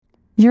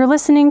You're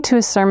listening to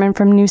a sermon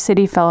from New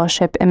City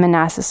Fellowship in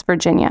Manassas,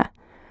 Virginia.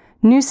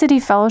 New City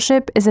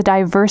Fellowship is a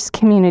diverse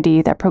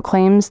community that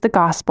proclaims the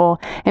gospel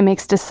and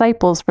makes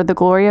disciples for the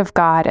glory of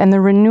God and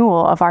the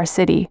renewal of our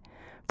city.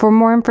 For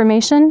more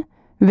information,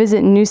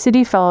 visit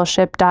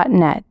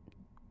newcityfellowship.net.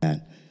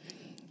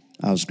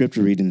 Our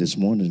scripture reading this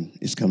morning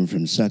is coming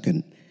from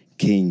 2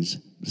 Kings,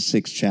 the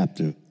 6th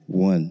chapter,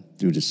 1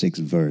 through the 6th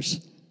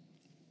verse.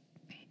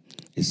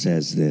 It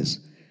says this: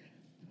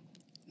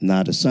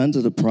 Now the sons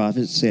of the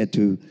prophets said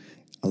to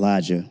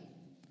Elijah,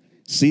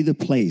 "See, the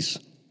place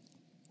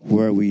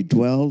where we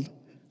dwell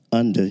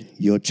under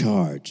your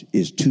charge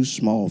is too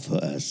small for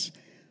us.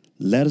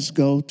 Let us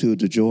go to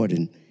the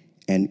Jordan,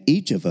 and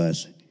each of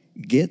us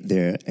get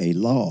there a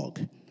log,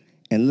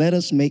 and let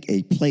us make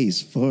a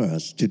place for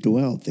us to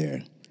dwell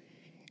there."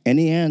 And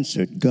he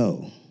answered,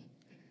 "Go."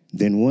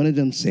 Then one of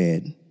them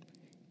said,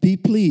 "Be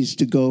pleased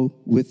to go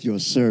with your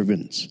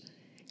servants."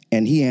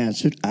 And he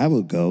answered, "I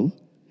will go."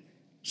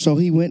 So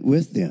he went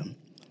with them.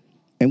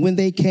 And when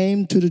they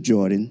came to the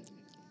Jordan,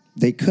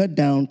 they cut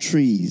down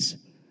trees.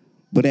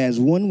 But as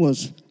one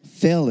was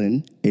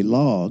felling a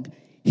log,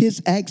 his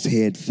axe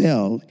head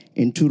fell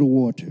into the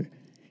water.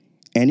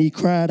 And he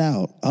cried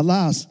out,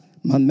 "Alas,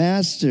 my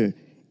master,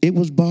 it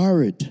was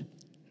borrowed."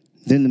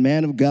 Then the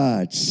man of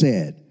God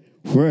said,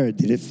 "Where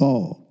did it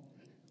fall?"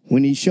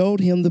 When he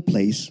showed him the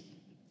place,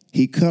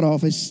 he cut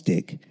off a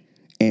stick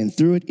and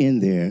threw it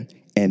in there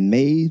and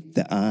made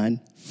the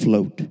iron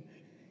float.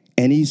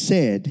 And he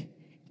said,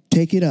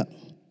 "Take it up."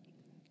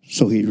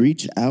 So he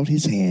reached out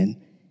his hand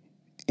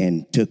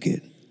and took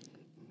it.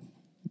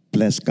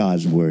 Bless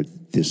God's word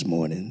this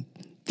morning.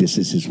 This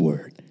is his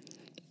word.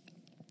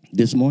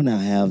 This morning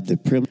I have the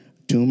privilege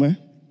of Toomer.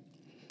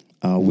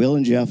 Will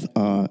and Jeff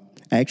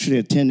actually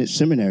attended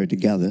seminary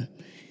together.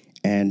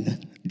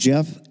 And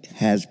Jeff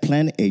has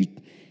planted a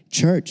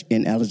church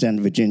in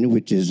Alexandria, Virginia,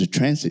 which is a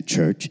transit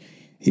church.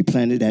 He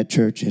planted that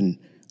church in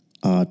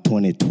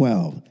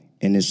 2012,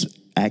 and it's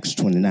Acts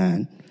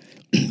 29.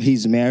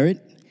 He's married.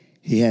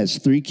 He has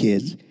 3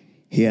 kids.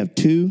 He has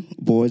 2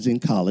 boys in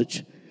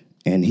college,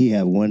 and he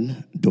has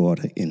 1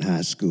 daughter in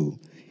high school.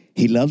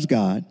 He loves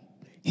God.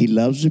 He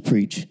loves to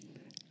preach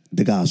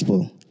the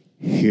gospel.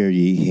 Hear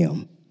ye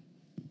him.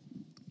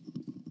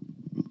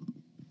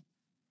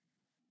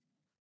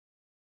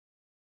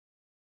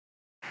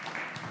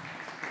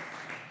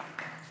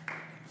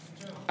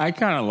 I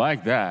kind of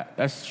like that.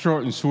 That's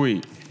short and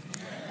sweet.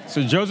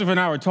 So Joseph and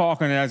I were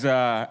talking as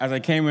I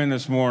came in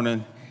this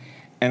morning,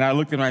 and I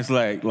looked at him and I was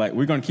like,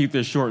 we're going to keep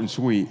this short and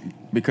sweet,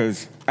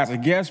 because as a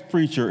guest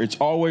preacher, it's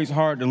always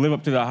hard to live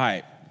up to the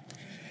hype.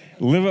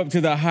 Live up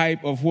to the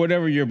hype of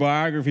whatever your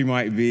biography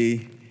might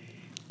be,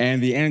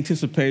 and the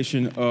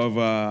anticipation of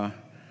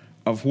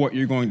what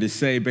you're going to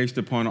say based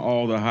upon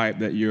all the hype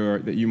that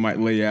you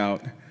might lay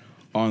out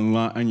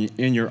online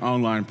in your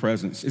online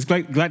presence. It's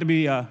glad to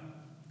be. I'm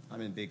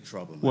in big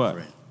trouble, my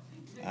friend.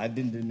 I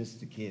didn't miss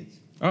the kids.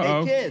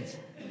 Uh-oh. Hey, kids,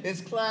 it's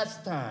class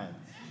time.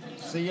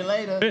 See you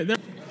later.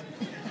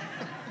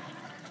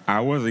 I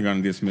wasn't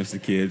going to dismiss the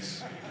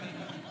kids.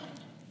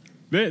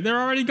 They're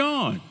already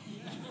gone.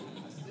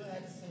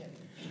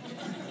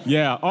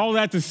 Yeah, all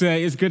that to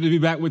say, it's good to be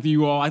back with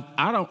you all.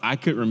 I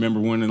couldn't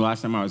remember when the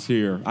last time I was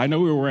here. I know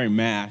we were wearing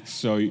masks,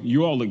 so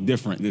you all look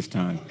different this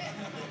time.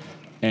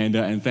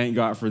 And thank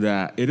God for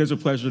that. It is a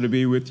pleasure to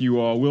be with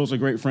you all. Will's a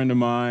great friend of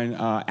mine.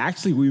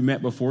 Actually, we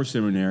met before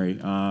seminary.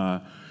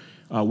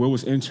 Will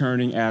was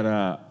interning at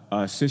a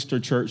sister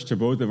church to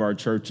both of our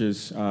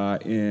churches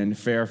in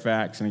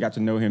Fairfax, and I got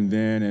to know him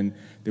then. And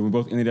then we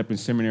both ended up in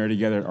seminary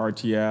together at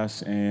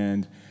RTS.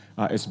 And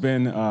it's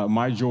been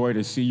my joy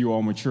to see you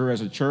all mature as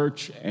a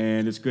church,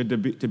 and it's good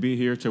to be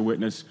here to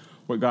witness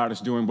what God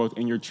is doing both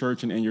in your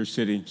church and in your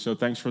city. So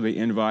thanks for the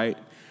invite.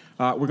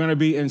 We're going to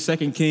be in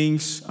 2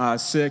 Kings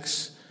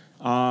 6,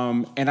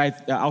 and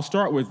I'll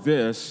start with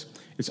this.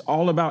 It's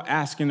all about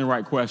asking the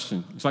right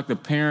question. It's like the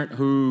parent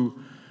who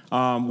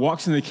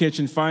walks in the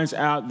kitchen, finds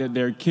out that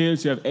their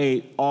kids have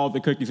ate all the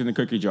cookies in the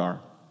cookie jar.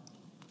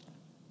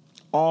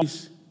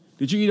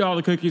 Did you eat all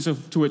the cookies?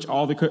 To which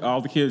all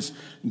the kids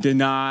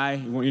deny.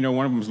 One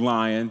of them was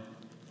lying.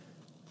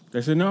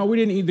 They said, "No, we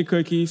didn't eat the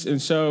cookies." And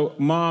so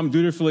mom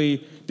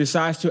dutifully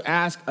decides to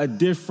ask a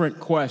different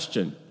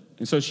question.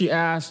 And so she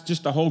asked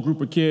just a whole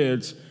group of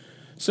kids,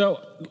 "So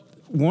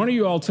one of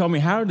you all tell me,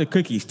 how did the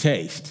cookies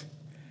taste?"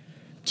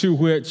 To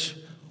which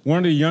one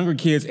of the younger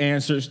kids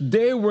answers,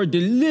 "They were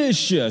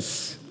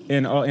delicious,"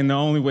 in the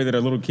only way that a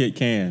little kid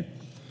can.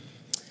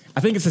 I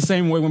think it's the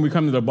same way when we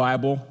come to the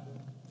Bible.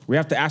 We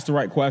have to ask the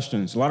right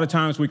questions. A lot of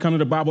times we come to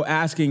the Bible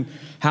asking,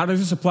 how does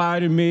this apply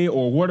to me,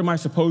 or what am I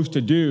supposed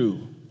to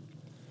do?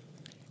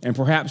 And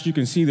perhaps you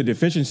can see the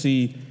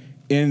deficiency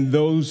in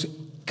those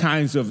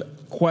kinds of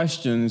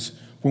questions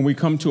when we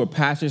come to a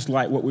passage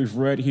like what we've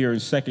read here in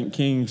 2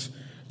 Kings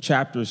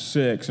chapter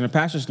 6. In a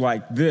passage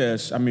like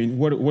this, I mean,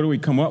 what do we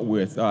come up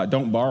with?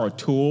 Don't borrow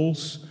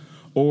tools.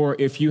 Or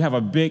if you have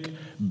a big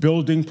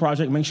building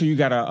project, make sure you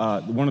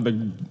got one of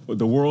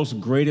the world's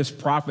greatest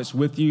prophets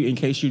with you in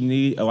case you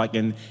need like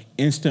an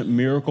instant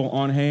miracle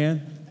on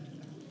hand.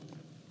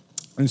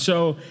 And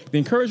so the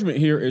encouragement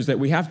here is that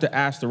we have to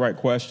ask the right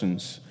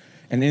questions.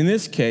 And in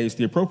this case,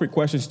 the appropriate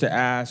questions to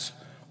ask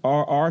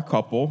are a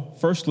couple.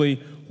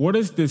 Firstly, what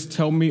does this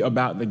tell me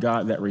about the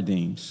God that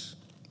redeems?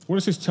 What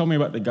does this tell me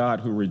about the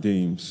God who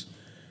redeems?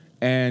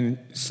 And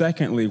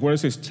secondly, what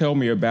does this tell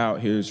me about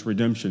his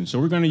redemption? So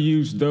we're going to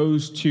use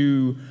those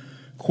two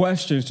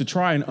questions to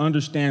try and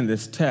understand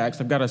this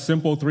text. I've got a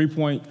simple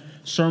 3-point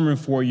sermon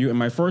for you. And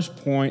my first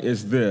point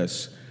is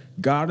this: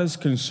 God is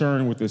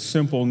concerned with the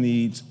simple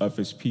needs of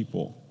his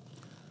people.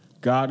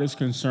 God is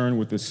concerned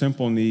with the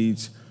simple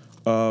needs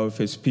of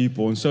his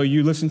people. And so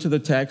you listen to the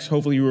text.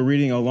 Hopefully you were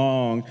reading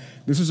along.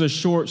 This is a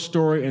short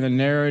story in the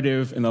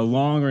narrative, in the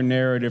longer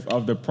narrative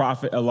of the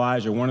prophet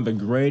Elijah, one of the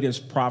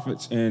greatest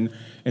prophets in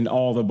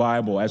all the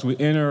Bible. As we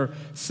enter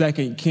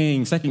 2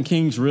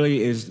 Kings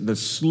really is the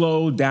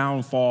slow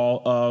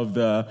downfall of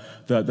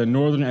the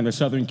northern and the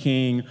southern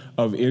king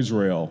of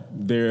Israel.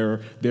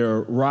 Their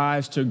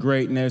rise to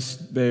greatness,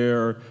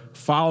 their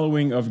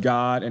following of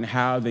God, and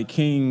how the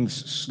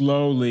kings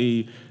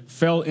slowly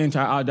fell into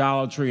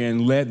idolatry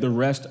and led the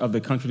rest of the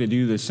country to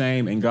do the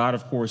same. And God,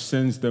 of course,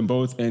 sends them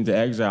both into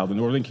exile. The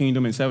northern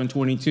kingdom in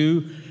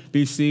 722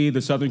 BC,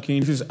 the southern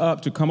kingdom is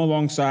up to come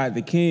alongside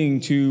the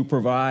king to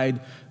provide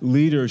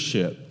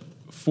leadership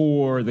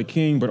for the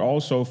king, but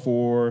also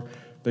for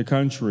the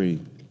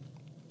country.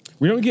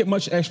 We don't get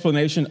much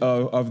explanation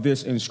of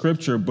this in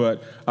Scripture,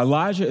 but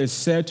Elijah is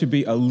said to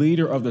be a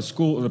leader of the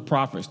school of the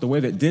prophets. The way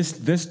that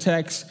this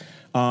text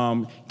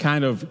kind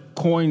of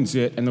coins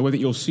it, and the way that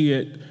you'll see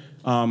it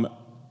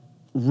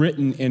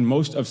written in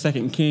most of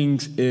 2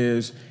 Kings,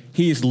 is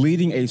he is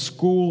leading a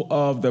school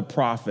of the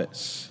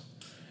prophets.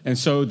 And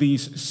so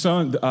these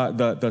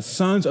the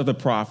sons of the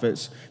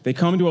prophets, they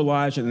come to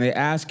Elijah and they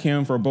ask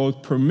him for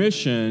both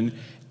permission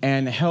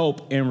and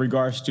help in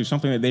regards to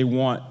something that they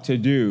want to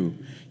do.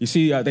 You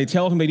see, they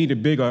tell him they need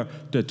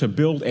to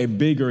build a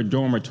bigger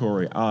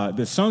dormitory.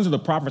 The sons of the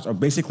prophets are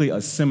basically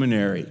a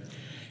seminary.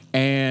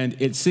 And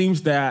it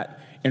seems that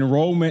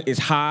enrollment is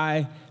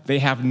high. They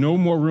have no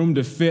more room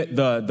to fit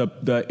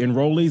the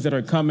enrollees that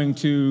are coming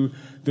to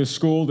the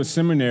school, the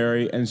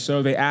seminary, and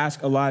so they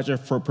ask Elijah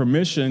for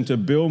permission to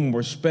build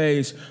more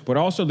space, but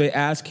also they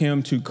ask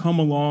him to come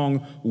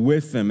along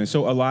with them. And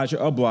so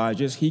Elijah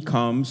obliges. He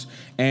comes,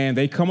 and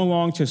they come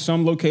along to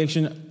some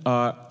location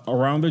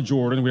around the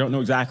Jordan. We don't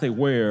know exactly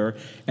where,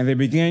 and they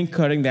begin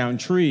cutting down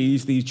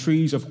trees. These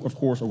trees, of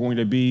course, are going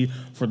to be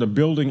for the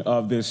building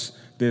of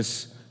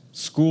this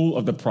school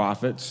of the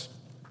prophets.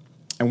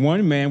 And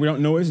one man, we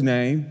don't know his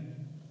name,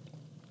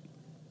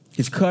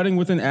 he's cutting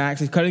with an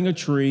axe. He's cutting a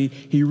tree.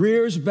 He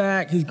rears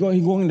back. He's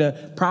going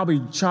to probably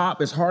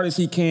chop as hard as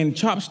he can,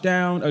 chops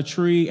down a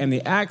tree, and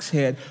the axe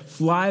head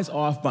flies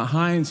off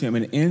behind him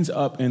and ends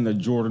up in the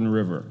Jordan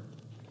River.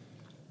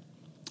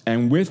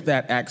 And with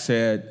that axe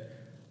head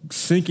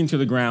sinking to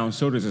the ground,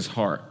 so does his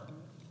heart,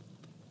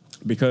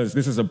 because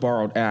this is a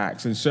borrowed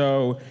axe. And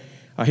so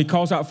he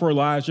calls out for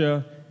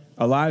Elijah.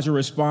 Elijah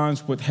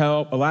responds with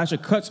help. Elijah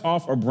cuts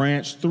off a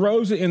branch,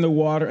 throws it in the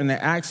water, and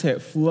the axe head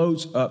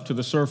floats up to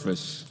the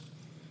surface.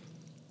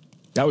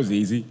 That was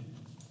easy.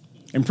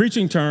 In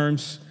preaching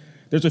terms,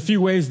 there's a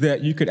few ways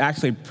that you could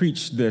actually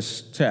preach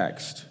this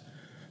text.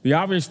 The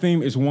obvious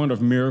theme is one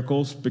of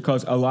miracles,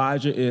 because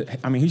Elijah,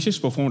 he's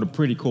just performed a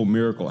pretty cool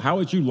miracle. How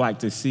would you like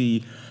to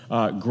see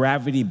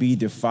gravity be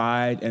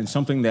defied and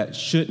something that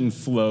shouldn't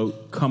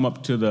float come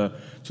up to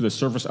the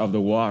surface of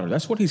the water?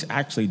 That's what he's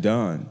actually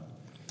done.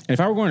 And if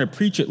I were going to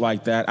preach it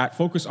like that, I'd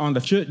focus on the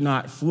should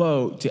not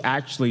float to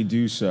actually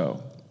do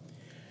so.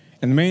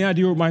 And the main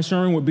idea of my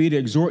sermon would be to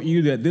exhort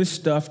you that this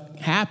stuff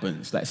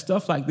happens, that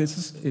stuff like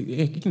this,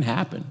 it can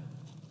happen.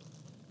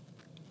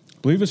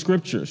 Believe the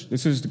scriptures.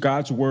 This is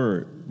God's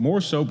word.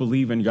 More so,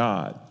 believe in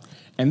God.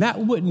 And that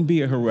wouldn't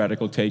be a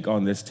heretical take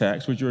on this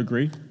text. Would you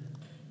agree?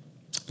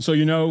 So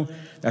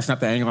that's not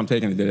the angle I'm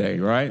taking today,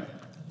 right?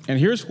 And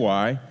here's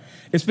why.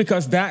 It's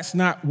because that's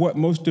not what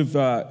most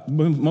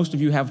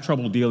of you have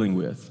trouble dealing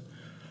with.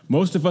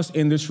 Most of us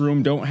in this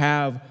room don't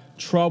have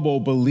trouble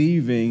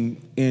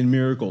believing in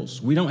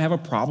miracles. We don't have a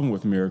problem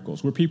with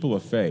miracles. We're people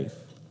of faith.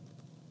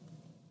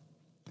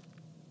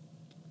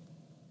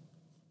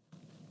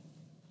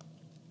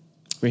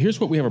 But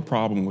here's what we have a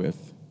problem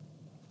with.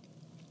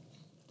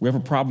 We have a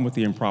problem with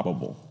the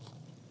improbable.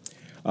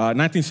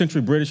 19th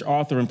century British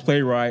author and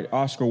playwright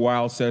Oscar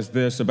Wilde says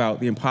this about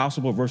the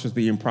impossible versus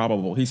the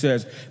improbable. He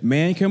says,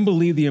 man can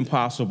believe the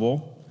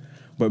impossible,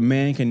 but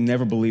man can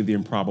never believe the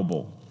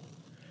improbable.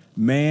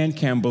 Man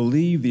can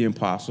believe the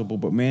impossible,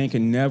 but man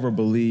can never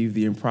believe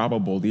the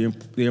improbable. The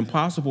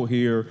impossible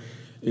here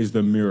is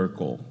the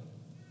miracle.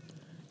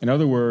 In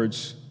other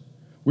words,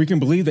 we can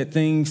believe that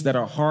things that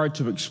are hard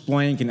to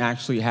explain can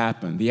actually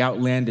happen, the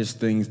outlandish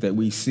things that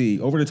we see,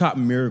 over-the-top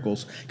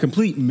miracles,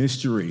 complete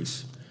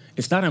mysteries.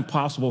 It's not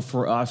impossible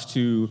for us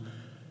to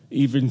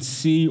even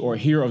see or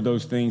hear of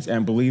those things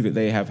and believe that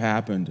they have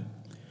happened.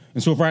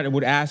 And so if I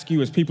would ask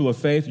you as people of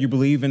faith, you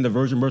believe in the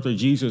virgin birth of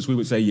Jesus, we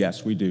would say,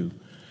 yes, we do.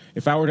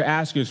 If I were to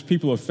ask you as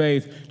people of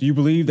faith, do you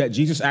believe that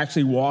Jesus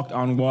actually walked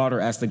on water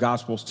as the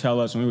Gospels tell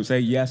us? And we would say,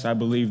 yes, I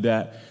believe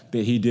that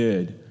he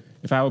did.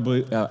 If I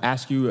would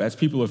ask you as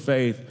people of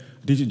faith,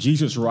 did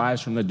Jesus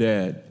rise from the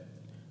dead?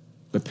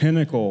 The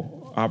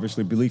pinnacle,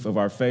 obviously, belief of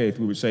our faith,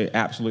 we would say,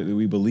 absolutely,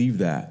 we believe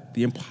that.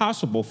 The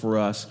impossible for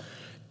us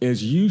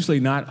is usually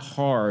not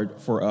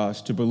hard for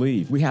us to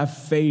believe. We have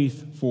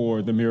faith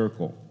for the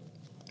miracle.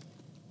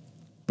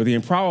 But the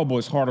improbable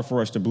is harder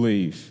for us to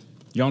believe.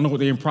 Y'all know what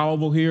the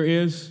improbable here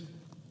is?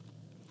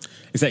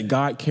 It's that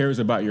God cares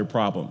about your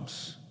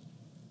problems.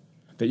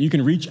 That you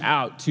can reach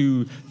out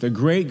to the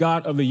great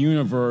God of the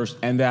universe,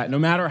 and that no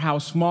matter how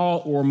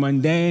small or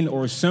mundane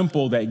or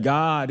simple, that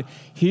God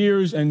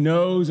hears and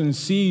knows and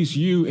sees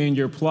you in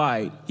your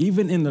plight,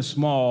 even in the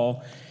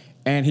small,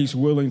 and he's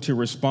willing to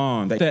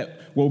respond. That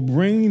will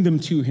bring them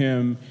to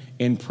him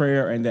in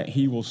prayer, and that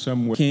he will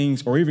somewhere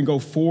kings or even go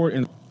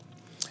forward.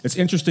 It's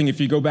interesting if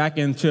you go back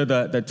into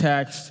the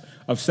text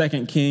of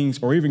 2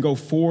 Kings, or even go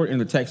forward in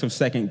the text of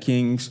 2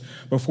 Kings,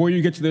 before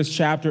you get to this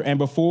chapter and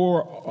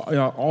before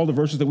all the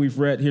verses that we've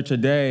read here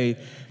today,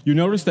 you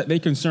notice that they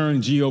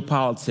concern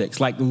geopolitics,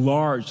 like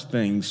large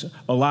things.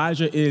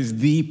 Elijah is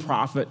the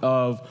prophet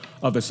of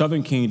the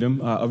southern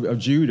kingdom of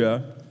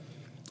Judah,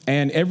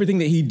 and everything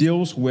that he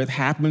deals with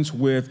happens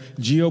with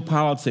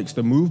geopolitics,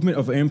 the movement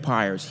of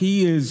empires.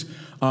 He is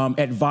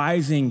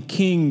advising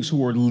kings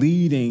who are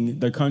leading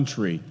the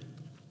country.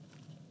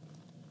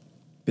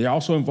 They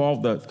also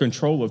involve the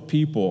control of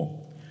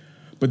people.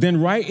 But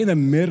then right in the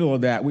middle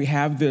of that, we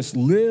have this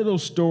little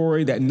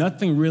story that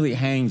nothing really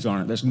hangs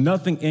on it. There's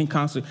nothing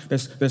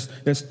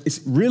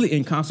it's really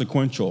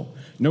inconsequential.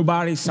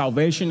 Nobody's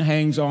salvation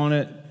hangs on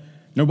it.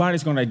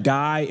 Nobody's going to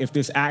die if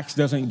this axe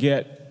doesn't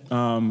get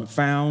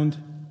found.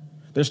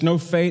 There's no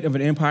fate of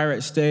an empire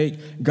at stake.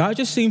 God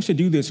just seems to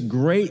do this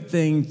great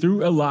thing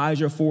through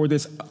Elijah for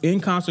this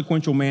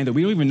inconsequential man that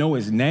we don't even know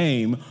his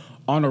name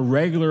on a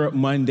regular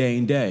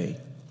mundane day.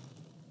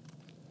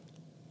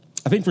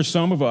 I think for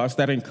some of us,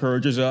 that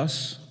encourages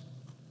us.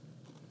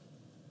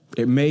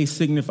 It may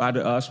signify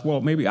to us,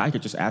 well, maybe I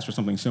could just ask for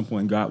something simple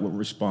and God would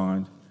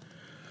respond.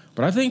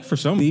 But I think for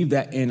some, believe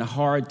that in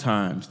hard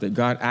times that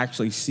God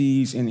actually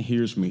sees and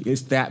hears me.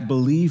 It's that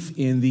belief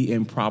in the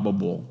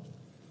improbable,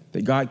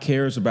 that God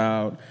cares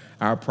about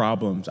our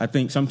problems. I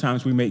think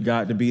sometimes we make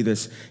God to be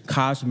this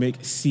cosmic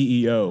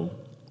CEO.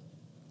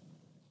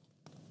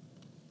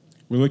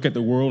 We look at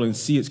the world and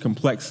see its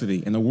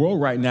complexity. And the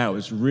world right now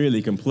is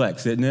really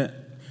complex, isn't it?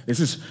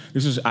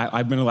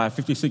 I've been alive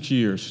 56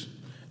 years.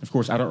 Of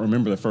course, I don't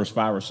remember the first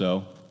 5 or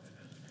so.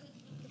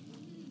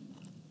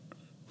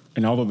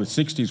 And although the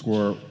 60s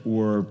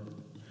were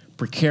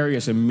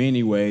precarious in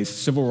many ways,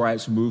 civil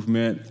rights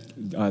movement,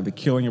 the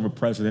killing of a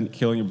president,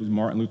 killing of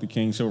Martin Luther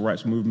King, civil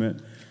rights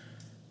movement,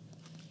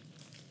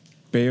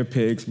 Bay of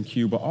Pigs in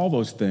Cuba, all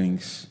those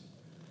things.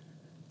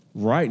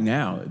 Right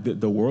now,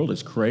 the world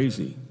is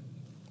crazy.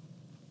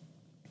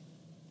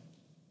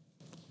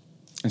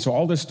 And so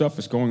all this stuff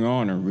is going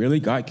on, and really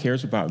God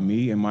cares about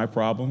me and my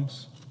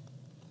problems?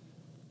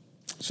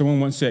 Someone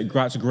once said,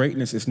 God's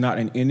greatness is not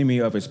an enemy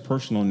of his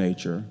personal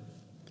nature.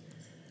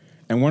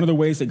 And one of the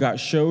ways that God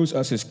shows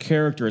us his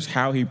character is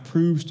how he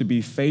proves to be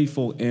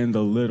faithful in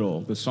the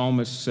little. The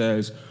psalmist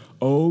says,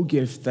 "Oh,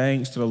 give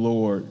thanks to the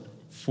Lord,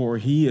 for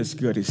he is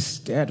good. His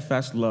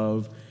steadfast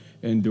love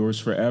endures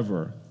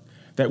forever."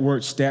 That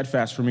word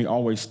steadfast for me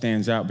always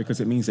stands out because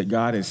it means that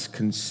God is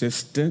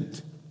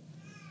consistent.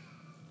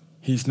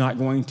 He's not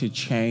going to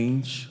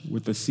change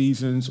with the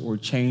seasons or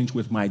change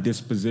with my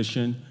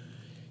disposition.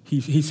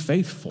 He's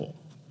faithful.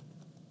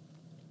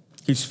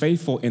 He's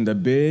faithful in the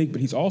big,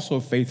 but he's also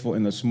faithful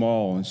in the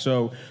small. And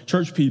so,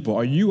 church people,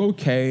 are you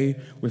okay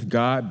with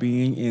God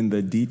being in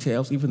the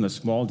details, even the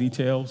small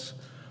details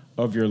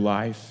of your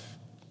life?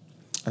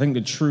 I think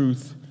the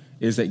truth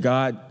is that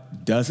God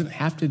doesn't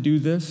have to do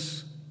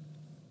this.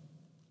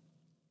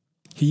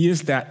 He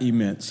is that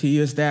immense. He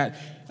is that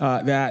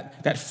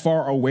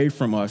far away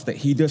from us, that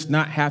he does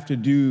not have to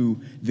do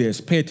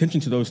this. Pay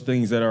attention to those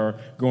things that are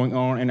going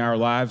on in our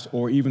lives,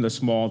 or even the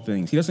small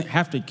things. He doesn't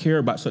have to care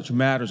about such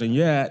matters, and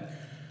yet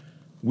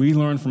we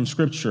learn from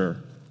Scripture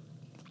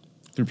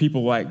through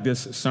people like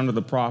this son of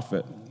the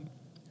prophet,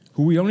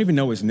 who we don't even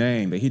know his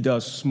name, that he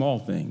does small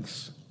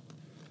things,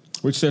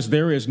 which says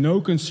there is no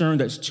concern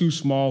that's too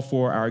small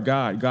for our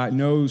God. God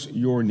knows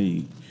your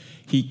need.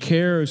 He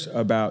cares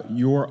about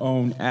your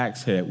own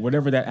axe head,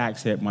 whatever that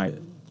axe head might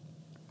be.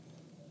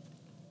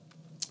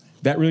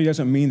 That really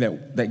doesn't mean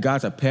that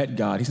God's a pet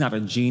God. He's not a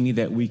genie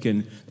that we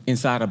can,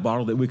 inside a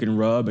bottle that we can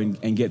rub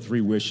and get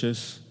 3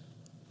 wishes.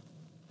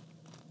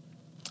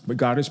 But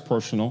God is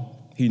personal.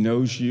 He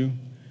knows you.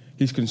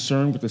 He's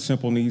concerned with the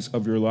simple needs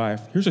of your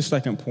life. Here's a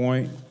second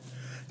point.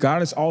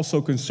 God is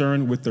also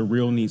concerned with the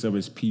real needs of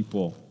his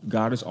people.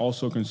 God is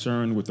also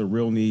concerned with the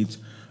real needs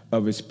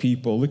of his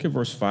people. Look at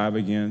verse 5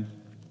 again.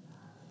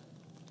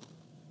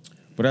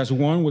 But as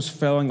one was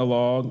felling a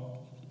log,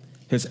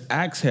 his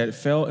axe head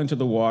fell into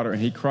the water,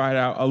 and he cried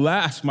out,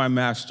 "Alas, my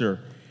master,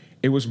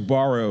 it was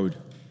borrowed."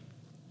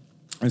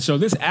 And so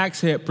this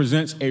axe head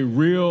presents a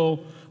real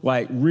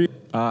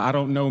I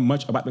don't know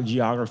much about the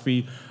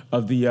geography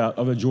of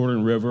the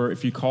Jordan River.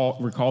 If you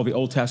recall the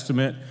Old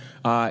Testament,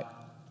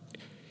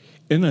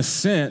 in a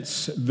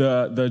sense,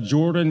 the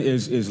Jordan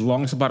is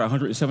long. It's about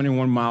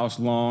 171 miles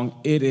long.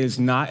 It is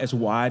not as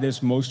wide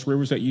as most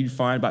rivers that you'd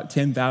find, about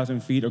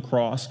 10,000 feet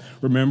across.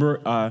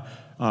 Remember,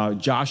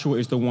 Joshua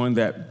is the one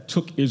that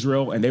took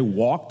Israel, and they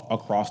walked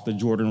across the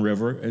Jordan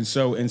River. And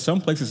so in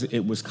some places,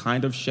 it was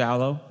kind of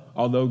shallow,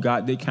 although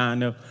God did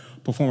kind of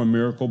perform a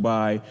miracle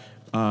by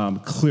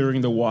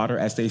clearing the water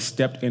as they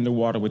stepped in the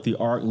water with the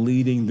ark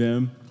leading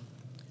them.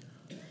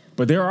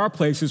 But there are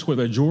places where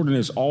the Jordan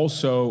is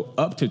also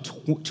up to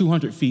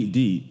 200 feet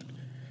deep.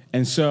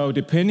 And so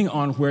depending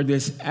on where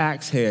this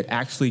axe head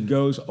actually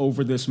goes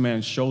over this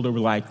man's shoulder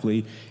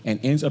likely and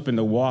ends up in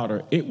the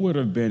water, it would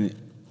have been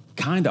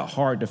kind of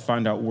hard to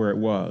find out where it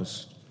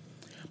was.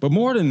 But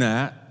more than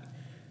that,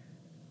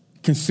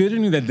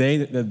 considering the day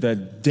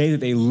that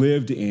they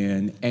lived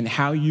in and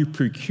how you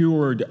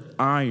procured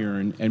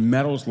iron and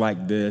metals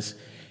like this,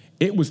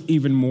 it would have been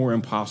even more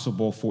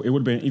impossible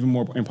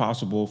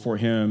for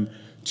him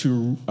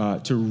to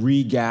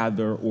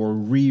regather or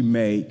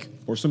remake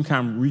or some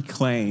kind of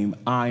reclaim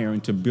iron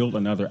to build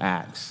another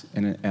axe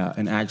and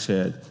an axe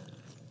head.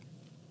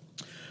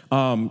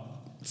 2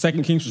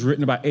 Kings was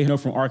written about 800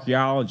 from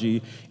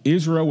archaeology.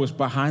 Israel was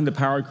behind the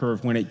power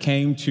curve when it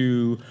came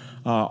to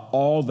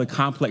all the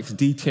complex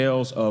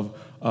details of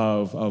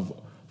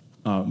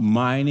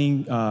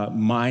mining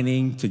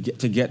to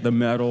get the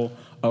metal,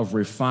 of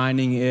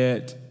refining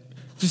it,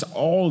 just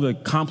all the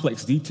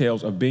complex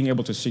details of being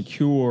able to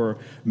secure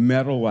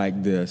metal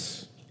like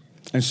this.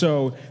 And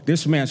so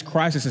this man's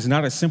crisis is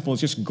not as simple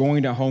as just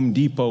going to Home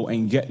Depot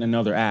and getting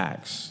another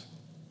axe.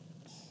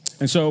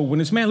 And so when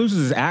this man loses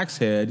his axe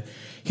head,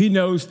 he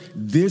knows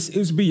this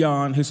is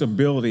beyond his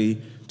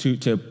ability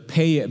to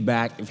pay it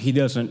back if he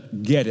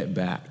doesn't get it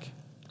back.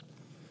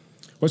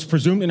 What's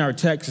presumed in our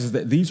text is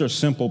that these are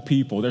simple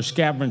people. They're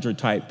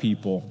scavenger-type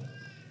people.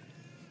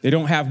 They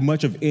don't have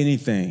much of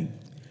anything.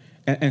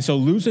 And so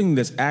losing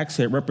this axe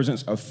head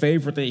represents a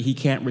favor that he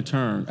can't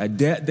return, a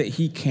debt that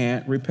he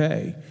can't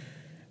repay.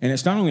 And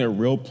it's not only a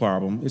real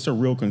problem, it's a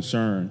real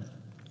concern.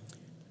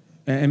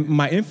 And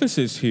my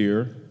emphasis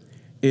here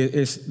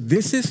is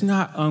this is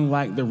not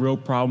unlike the real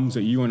problems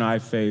that you and I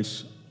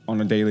face on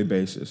a daily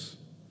basis.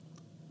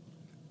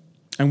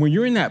 And when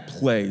you're in that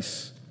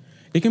place,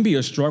 it can be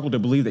a struggle to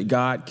believe that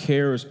God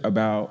cares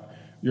about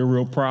your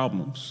real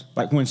problems.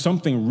 Like when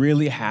something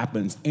really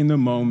happens in the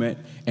moment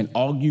and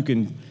all you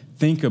can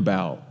think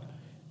about,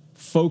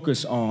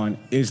 focus on,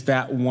 is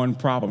that one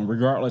problem,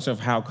 regardless of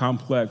how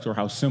complex or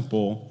how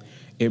simple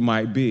it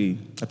might be.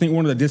 I think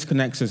one of the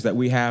disconnects is that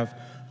we have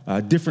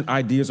different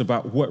ideas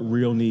about what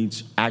real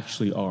needs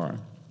actually are.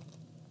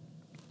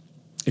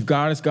 If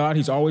God is God,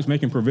 he's always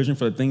making provision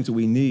for the things that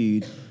we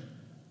need.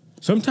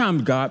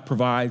 Sometimes God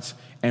provides,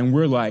 and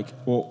we're like,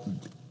 well,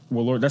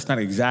 Lord, that's not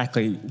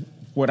exactly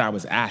what I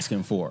was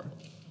asking for.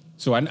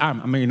 So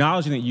I'm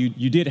acknowledging that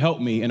you did help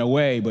me in a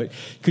way, but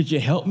could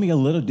you help me a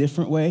little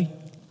different way?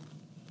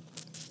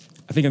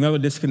 I think another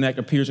disconnect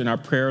appears in our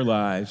prayer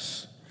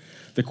lives.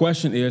 The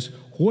question is,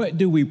 what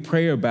do we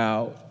pray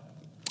about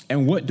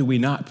and what do we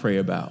not pray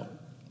about?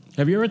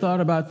 Have you ever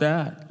thought about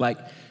that? Like,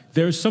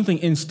 there's something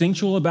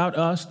instinctual about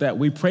us that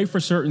we pray for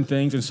certain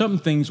things, and some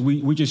things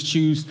we just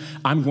choose,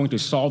 I'm going to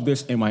solve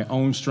this in my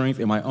own strength,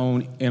 in my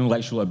own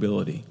intellectual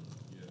ability.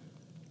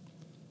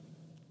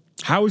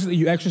 How is it that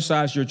you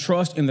exercise your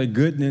trust in the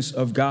goodness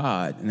of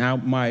God? Now,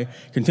 my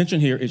contention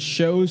here, it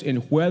shows in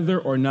whether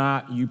or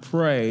not you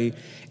pray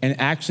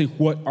and actually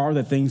what are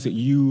the things that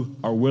you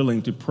are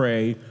willing to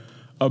pray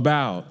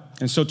about.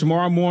 And so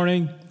tomorrow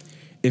morning,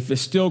 if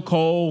it's still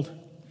cold,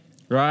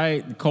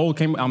 right? The cold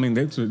came,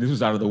 this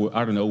was out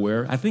of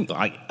nowhere. I think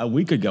like a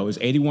week ago, it was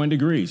 81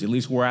 degrees, at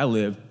least where I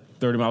live,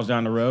 30 miles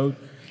down the road.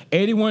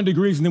 81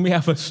 degrees, and then we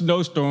have a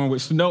snowstorm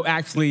with snow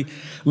actually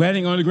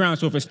landing on the ground.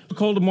 So if it's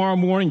cold tomorrow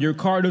morning, your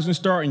car doesn't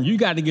start, and you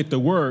got to get to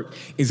work,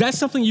 is that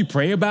something you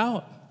pray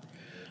about?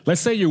 Let's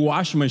say your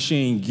washing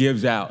machine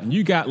gives out, and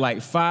you got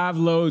like 5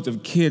 loads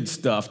of kid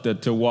stuff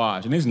to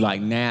wash, and it's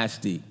like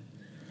nasty.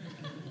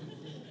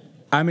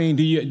 I mean,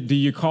 do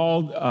you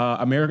call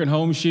American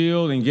Home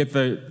Shield and get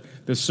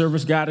the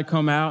service guy to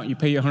come out? You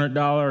pay your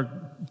 $100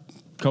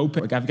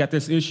 copay. Like, I've got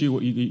this issue.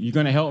 You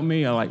going to help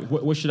me? I'm like,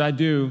 what should I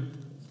do?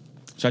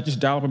 Should I just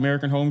dial up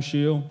American Home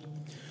Shield?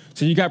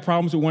 So you got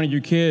problems with one of your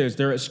kids.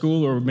 They're at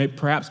school, or maybe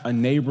perhaps a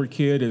neighbor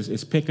kid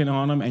is picking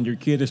on them, and your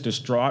kid is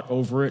distraught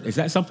over it. Is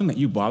that something that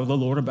you bother the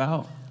Lord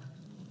about?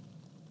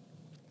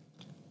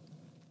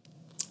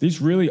 These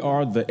really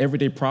are the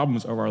everyday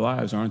problems of our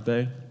lives, aren't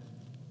they?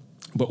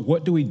 But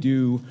what do we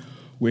do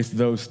with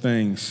those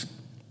things?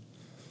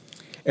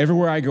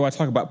 Everywhere I go, I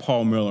talk about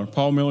Paul Miller.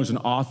 Paul Miller is an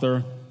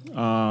author.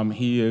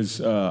 He is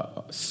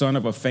son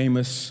of a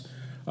famous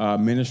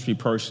ministry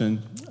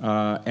person.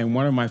 And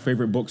one of my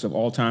favorite books of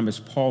all time is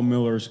Paul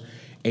Miller's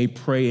A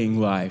Praying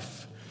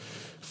Life.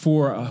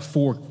 For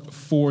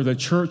the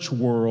church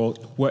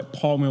world, what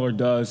Paul Miller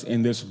does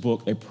in this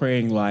book, A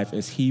Praying Life,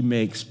 is he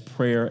makes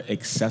prayer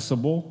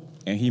accessible.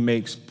 and he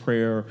makes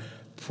prayer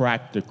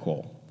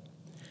practical.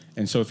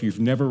 And so if you've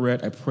never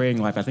read A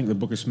Praying Life, I think the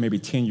book is maybe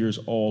 10 years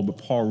old, but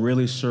Paul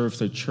really serves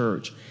the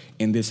church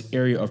in this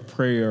area of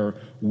prayer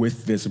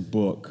with this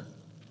book.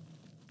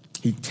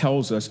 He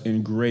tells us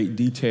in great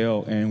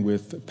detail and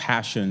with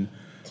passion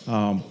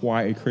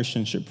why a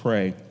Christian should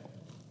pray.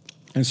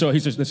 And so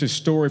this is a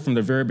story from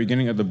the very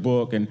beginning of the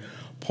book, and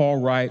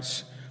Paul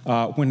writes,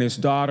 when his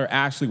daughter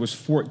Ashley was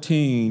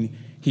 14,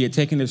 he had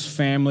taken his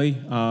family,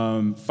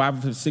 5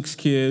 of his 6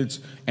 kids,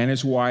 and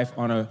his wife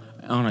on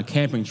a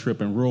camping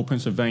trip in rural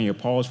Pennsylvania.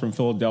 Paul is from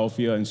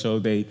Philadelphia, and so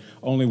they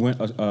only went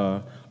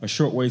a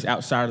short ways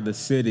outside of the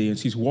city. And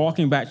she's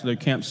walking back to their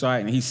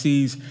campsite, and he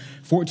sees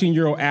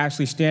 14-year-old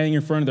Ashley standing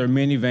in front of their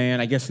minivan,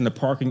 I guess in the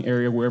parking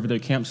area wherever their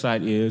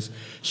campsite is.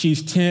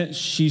 She's tense,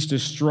 she's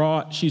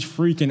distraught, she's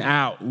freaking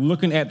out,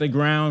 looking at the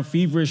ground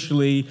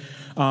feverishly,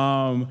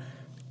 and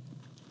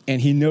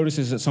he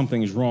notices that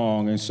something is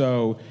wrong. And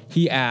so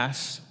he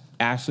asks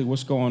Ashley,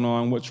 what's going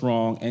on? What's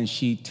wrong? And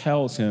she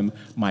tells him,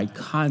 my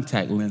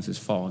contact lens has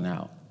fallen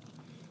out.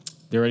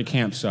 They're at a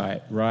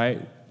campsite,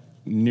 right?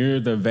 Near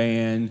the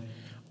van.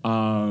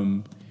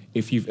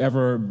 If you've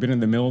ever been in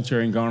the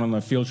military and gone on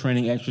a field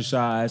training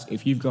exercise,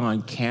 if you've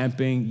gone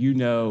camping, you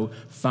know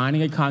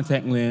finding a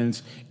contact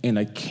lens in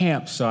a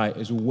campsite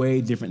is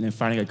way different than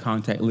finding a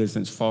contact lens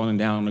that's falling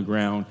down on the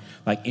ground,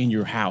 like in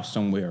your house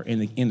somewhere, in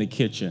the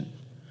kitchen.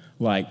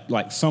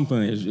 Like something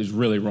is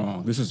really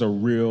wrong. This is a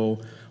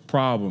real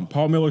problem.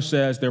 Paul Miller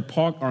says they're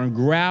parked on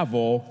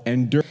gravel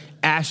and dirt.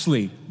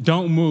 Ashley,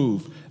 don't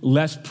move.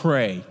 Let's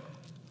pray.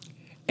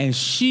 And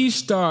she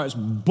starts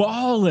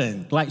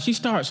bawling, like she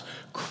starts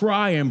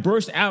crying,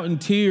 bursts out in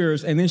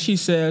tears. And then she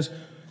says,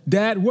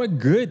 Dad, what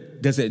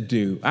good does it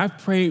do? I've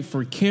prayed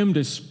for Kim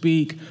to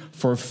speak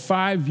for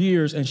 5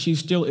 years and she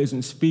still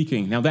isn't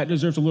speaking. Now that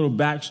deserves a little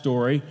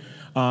backstory.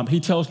 He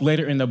tells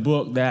later in the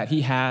book that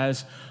he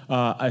has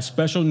a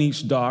special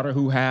needs daughter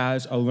who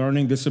has a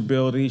learning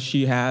disability.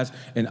 She has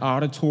an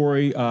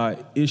auditory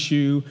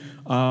issue.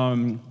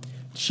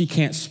 She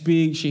can't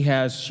speak. She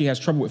has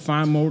trouble with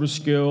fine motor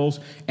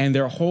skills. And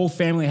their whole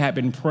family had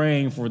been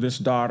praying for this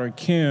daughter,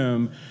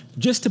 Kim,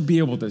 just to be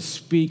able to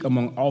speak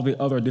among all the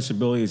other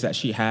disabilities that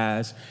she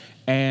has.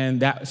 And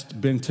that's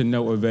been to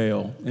no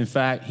avail. In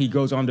fact, he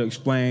goes on to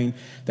explain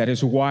that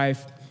his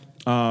wife,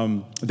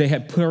 they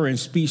had put her in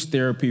speech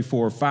therapy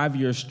for 5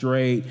 years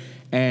straight.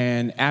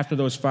 And after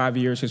those 5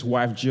 years, his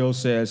wife, Jill,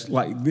 says,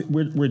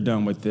 we're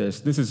done with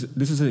this. This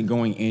isn't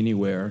going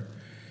anywhere.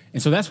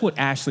 And so that's what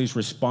Ashley's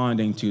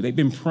responding to. They've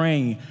been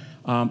praying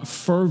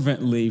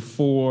fervently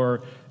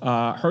for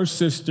her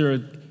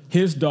sister,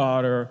 his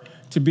daughter,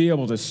 to be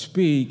able to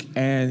speak,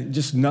 and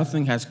just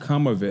nothing has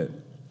come of it.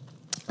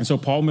 And so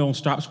Paul Milne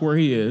stops where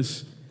he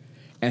is,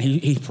 and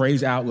he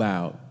prays out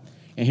loud.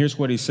 And here's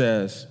what he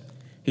says.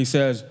 He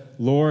says,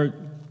 Lord,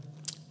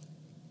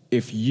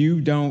 if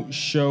you don't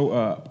show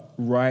up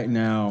right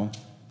now,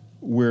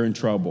 we're in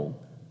trouble.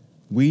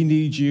 We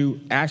need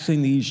you. Ashley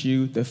needs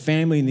you. The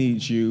family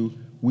needs you.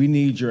 We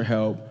need your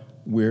help.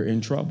 We're in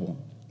trouble.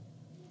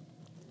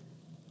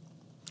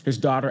 His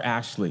daughter,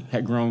 Ashley,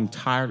 had grown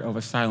tired of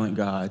a silent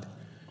God.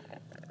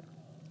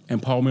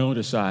 And Paul Miller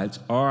decides,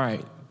 all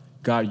right,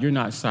 God, you're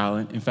not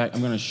silent. In fact,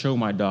 I'm going to show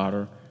my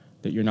daughter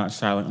that you're not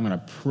silent. I'm going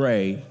to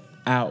pray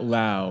out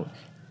loud,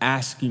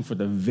 asking for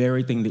the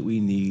very thing that we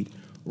need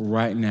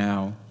right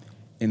now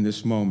in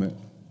this moment.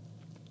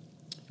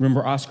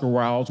 Remember Oscar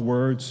Wilde's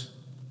words?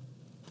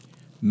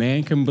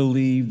 Man can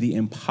believe the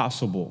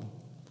impossible,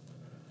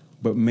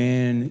 but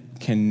man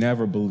can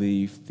never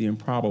believe the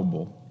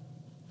improbable.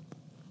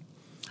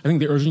 I think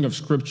the urging of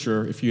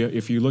Scripture, if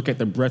you look at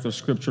the breadth of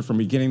Scripture from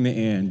beginning to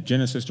end,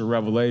 Genesis to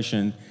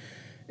Revelation,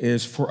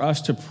 is for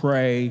us to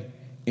pray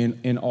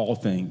in all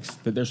things,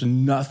 that there's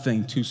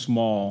nothing too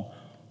small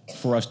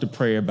for us to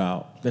pray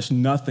about. There's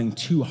nothing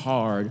too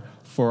hard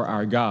for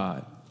our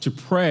God. To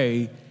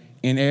pray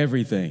in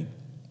everything,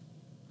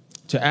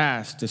 to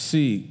ask, to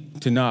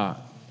seek, to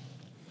knock.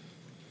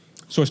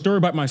 So a story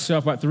about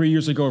myself, about 3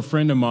 years ago, a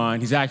friend of mine,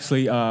 he's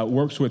actually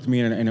works with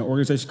me in an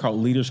organization called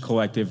Leaders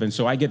Collective. And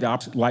so I get the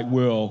opposite, like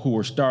Will, who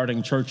are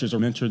starting churches or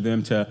mentor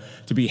them to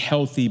be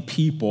healthy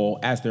people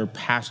as they're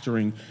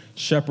pastoring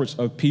shepherds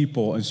of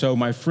people. And so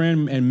my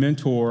friend and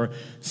mentor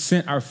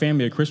sent our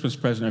family a Christmas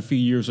present a few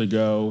years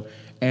ago.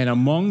 And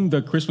among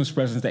the Christmas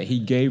presents that he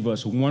gave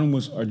us, one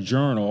was a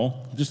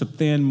journal, just a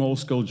thin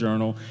Moleskine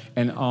journal.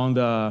 And on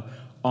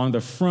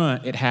the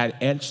front, it had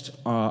etched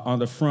on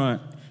the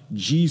front,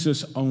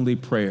 Jesus-only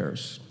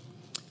prayers.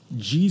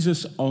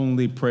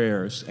 Jesus-only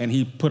prayers. And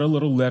he put a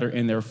little letter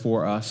in there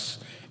for us.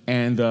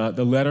 And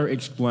the letter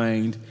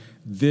explained,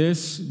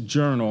 this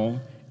journal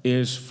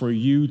is for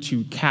you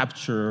to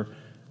capture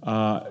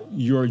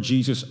your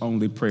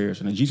Jesus-only prayers.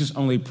 And a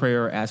Jesus-only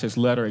prayer, as his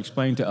letter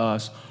explained to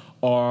us,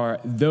 are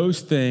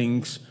those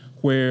things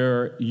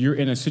where you're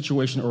in a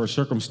situation or a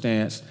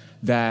circumstance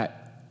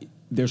that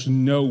there's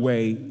no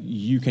way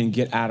you can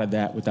get out of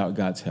that without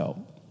God's help.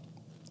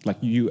 Like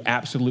you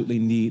absolutely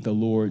need the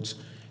Lord's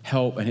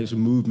help and his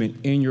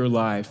movement in your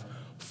life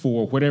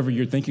for whatever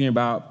you're thinking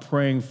about,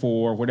 praying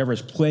for, whatever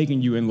is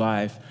plaguing you in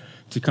life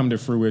to come to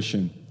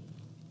fruition.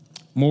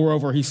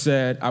 Moreover, he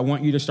said, I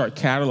want you to start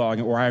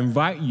cataloging, or I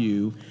invite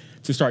you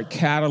to start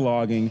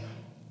cataloging,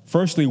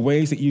 firstly,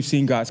 ways that you've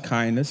seen God's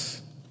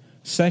kindness.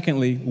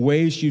 Secondly,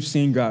 ways you've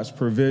seen God's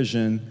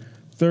provision.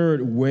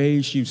 Third,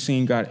 ways you've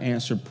seen God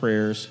answer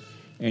prayers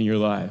in your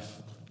life.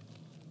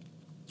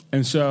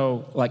 And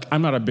so,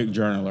 I'm not a big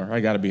journaler, I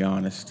got to be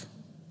honest.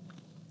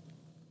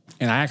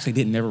 And I actually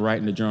didn't never write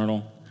in the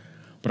journal.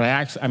 But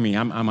I'm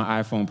an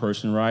iPhone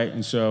person, right?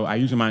 And so I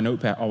use my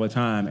notepad all the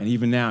time. And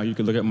even now, you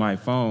can look at my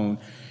phone,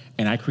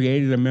 and I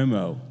created a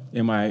memo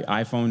in my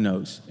iPhone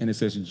notes, and it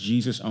says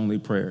Jesus-only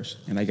prayers.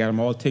 And I got them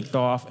all ticked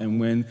off.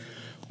 And when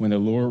the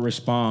Lord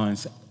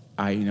responds,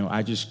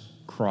 I just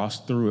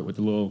cross through it with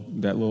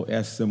that little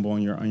S symbol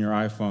on your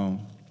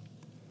iPhone.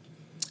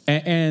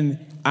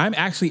 And I'm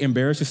actually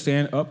embarrassed to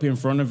stand up in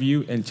front of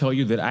you and tell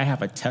you that I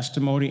have a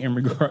testimony in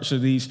regards to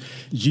these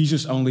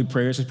Jesus-only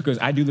prayers. It's because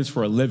I do this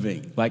for a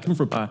living.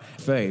 For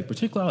faith,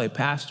 particularly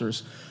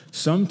pastors,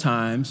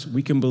 sometimes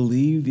we can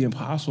believe the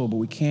impossible, but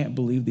we can't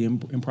believe the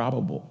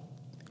improbable,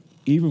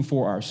 even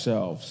for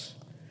ourselves.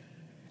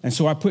 And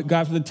so I put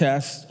God to the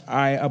test.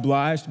 I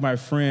obliged my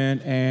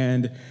friend,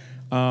 and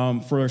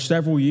for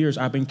several years,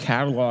 I've been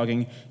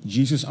cataloging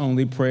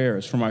Jesus-only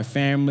prayers for my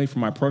family, for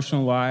my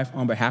personal life,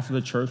 on behalf of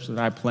the church that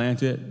I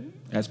planted.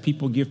 As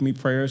people give me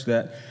prayers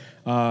that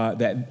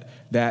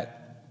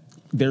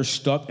they're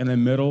stuck in the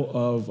middle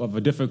of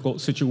a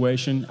difficult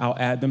situation, I'll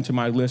add them to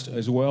my list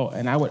as well.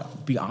 And I would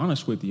be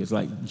honest with you, it's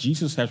like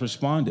Jesus has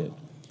responded.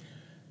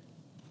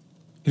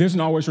 He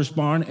doesn't always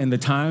respond in the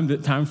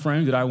time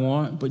frame that I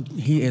want, but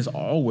he has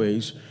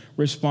always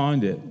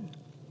responded.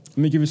 Let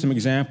me give you some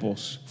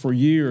examples. For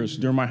years,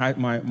 during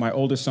my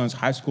oldest son's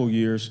high school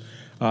years,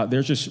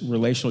 there's just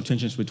relational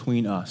tensions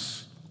between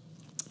us.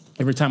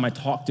 Every time I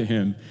talk to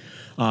him,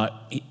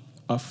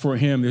 for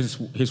him, this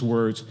is his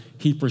words,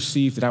 he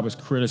perceived that I was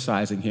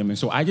criticizing him. And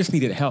so I just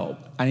needed help.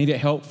 I needed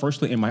help,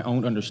 firstly, in my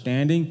own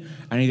understanding.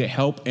 I needed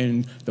help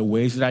in the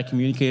ways that I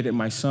communicated with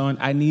my son.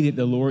 I needed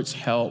the Lord's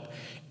help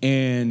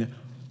in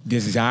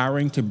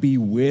desiring to be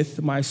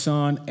with my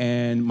son,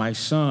 and my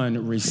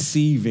son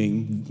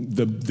receiving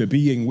the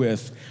being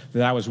with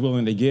that I was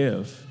willing to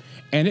give.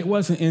 And it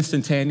wasn't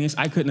instantaneous.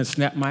 I couldn't have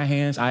snapped my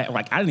hands. I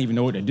didn't even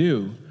know what to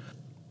do.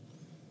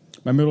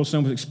 My middle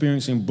son was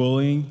experiencing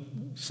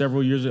bullying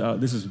several years ago.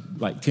 This is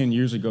 10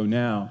 years ago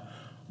now.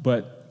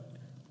 But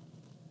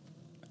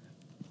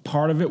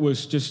part of it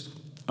was just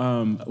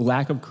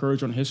lack of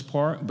courage on his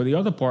part. But the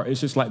other part is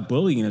just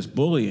bullying is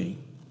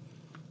bullying.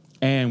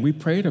 And we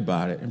prayed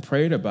about it and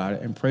prayed about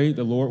it and prayed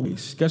the Lord.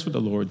 Guess what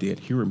the Lord did?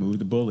 He removed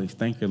the bullies.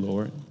 Thank you,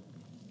 Lord.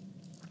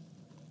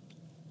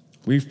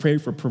 We've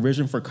prayed for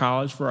provision for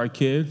college for our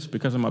kids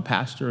because I'm a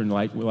pastor, and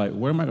we're like,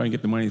 where am I going to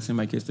get the money to send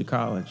my kids to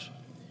college?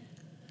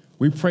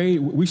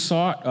 We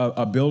sought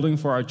a building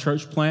for our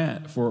church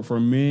plant for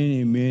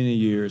many, many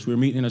years. We were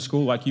meeting in a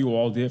school like you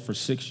all did for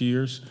 6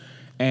 years.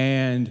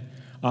 And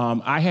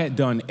I had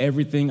done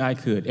everything I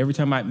could. Every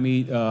time I'd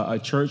meet a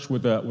church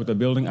with a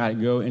building,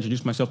 I'd go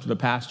introduce myself to the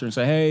pastor and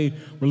say, hey,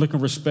 we're looking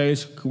for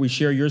space. Could we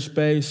share your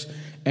space?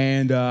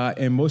 And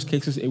in most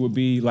cases, it would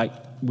be like,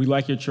 we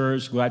like your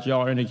church, glad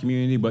y'all are in the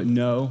community, but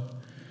no.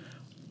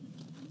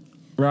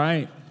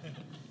 Right?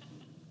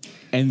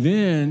 And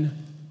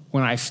then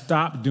when I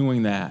stopped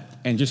doing that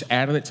and just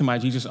added it to my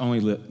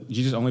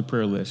Jesus-only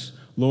prayer list,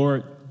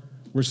 Lord,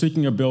 we're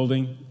seeking a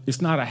building.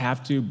 It's not a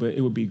have to, but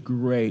it would be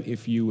great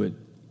if you would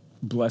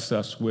bless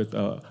us with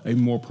a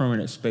more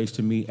permanent space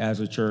to meet as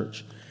a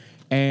church.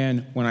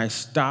 And when I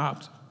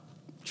stopped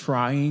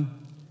trying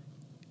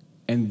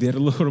and did a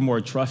little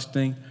more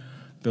trusting,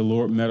 the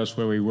Lord met us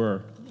where we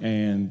were.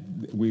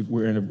 And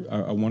we're in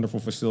a wonderful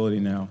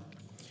facility now.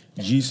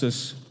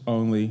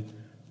 Jesus-only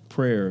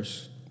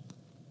prayers.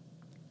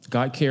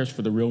 God cares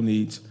for the real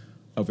needs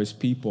of his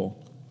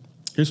people.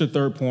 Here's the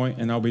third point,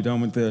 and I'll be done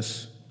with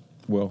this.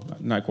 Well,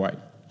 not quite.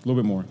 A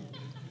little bit more.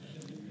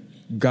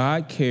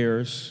 God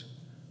cares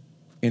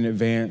in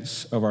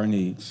advance of our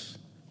needs.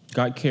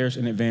 God cares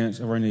in advance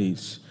of our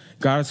needs.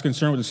 God is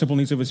concerned with the simple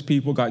needs of his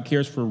people. God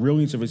cares for real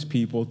needs of his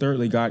people.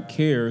 Thirdly, God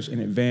cares in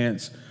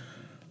advance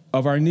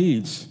of our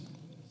needs.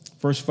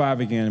 Verse 5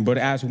 again, but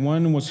as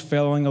one was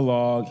felling a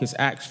log, his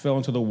axe fell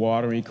into the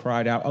water, and he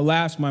cried out,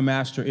 alas, my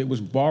master, it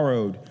was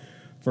borrowed.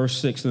 Verse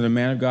 6, and the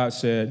man of God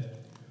said,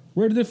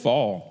 where did it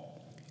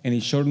fall? And he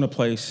showed him the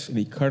place, and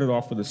he cut it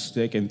off with a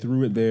stick and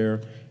threw it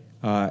there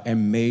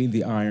and made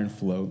the iron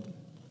float.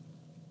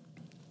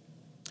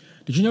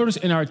 Did you notice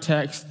in our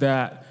text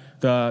that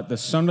the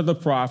son of the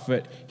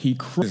prophet, he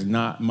cries,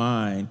 not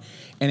mine,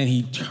 and then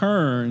he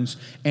turns,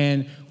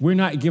 and we're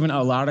not given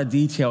a lot of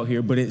detail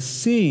here, but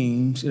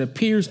it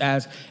appears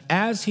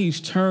as he's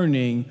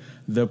turning,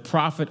 the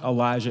prophet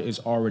Elijah is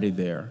already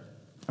there.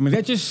 I mean,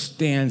 that just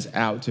stands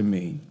out to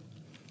me.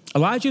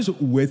 Elijah's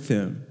with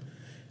him.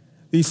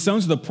 These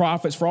sons of the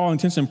prophets, for all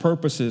intents and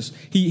purposes,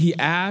 he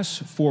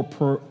asks for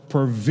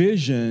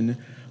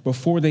provision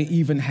before they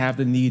even have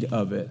the need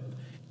of it.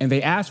 And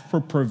they asked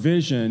for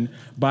provision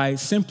by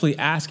simply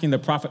asking the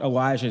prophet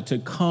Elijah to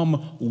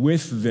come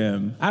with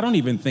them. I don't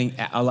even think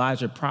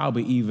Elijah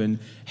probably even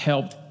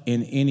helped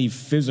in any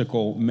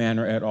physical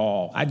manner at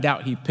all. I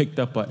doubt he picked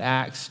up an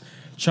axe,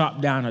 chopped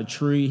down a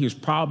tree. He was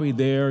probably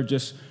there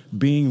just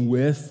being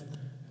with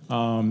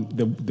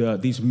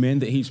these men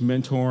that he's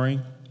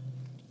mentoring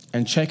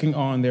and checking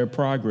on their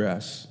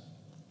progress.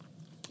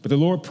 But the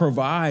Lord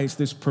provides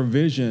this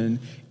provision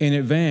in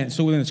advance.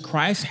 So when this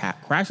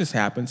crisis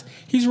happens,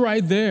 he's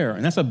right there.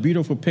 And that's a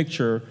beautiful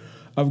picture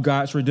of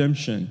God's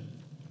redemption.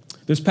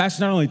 This passage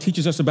not only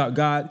teaches us about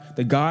God,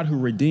 the God who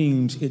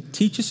redeems, it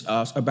teaches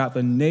us about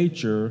the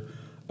nature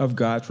of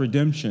God's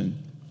redemption.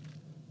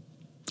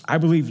 I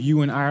believe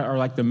you and I are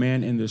like the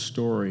man in this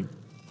story.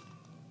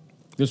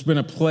 There's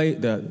been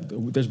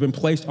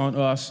placed on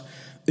us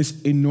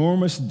this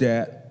enormous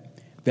debt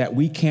that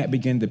we can't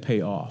begin to pay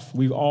off.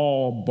 We've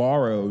all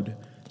borrowed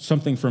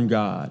something from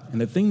God.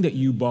 And the thing that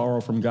you borrow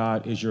from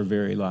God is your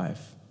very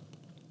life.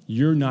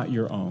 You're not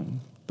your own.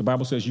 The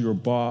Bible says you were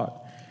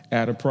bought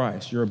at a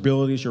price. Your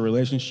abilities, your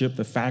relationship,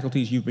 the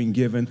faculties you've been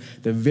given,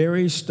 the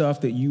very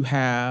stuff that you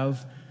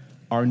have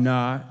are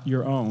not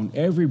your own.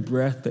 Every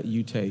breath that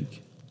you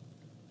take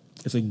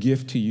is a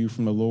gift to you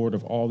from the Lord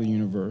of all the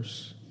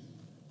universe.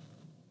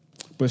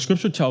 But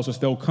Scripture tells us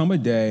there'll come a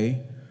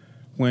day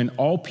when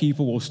all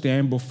people will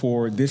stand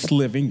before this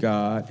living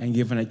God and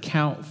give an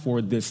account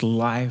for this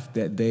life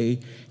that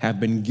they have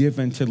been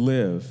given to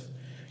live.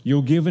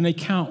 You'll give an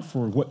account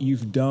for what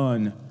you've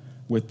done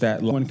with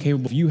that life.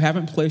 If you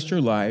haven't placed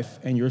your life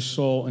and your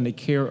soul in the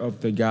care of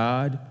the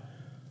God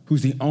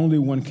who's the only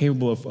one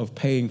capable of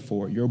paying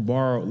for it, your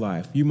borrowed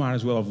life, you might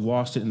as well have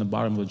lost it in the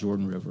bottom of the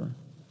Jordan River.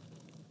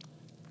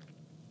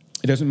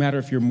 It doesn't matter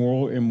if you're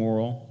moral or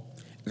immoral.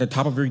 At the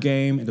top of your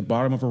game, at the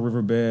bottom of a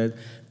riverbed,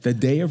 the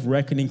day of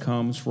reckoning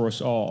comes for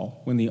us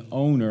all when the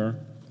owner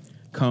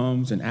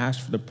comes and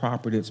asks for the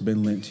property that's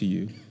been lent to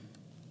you.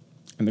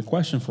 And the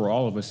question for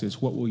all of us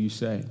is, what will you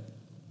say?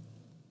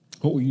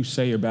 What will you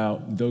say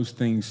about those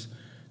things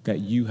that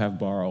you have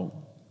borrowed,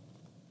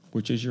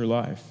 which is your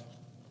life?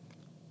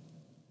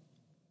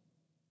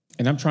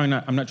 And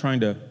I'm not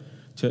trying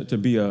to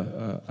be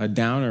a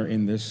downer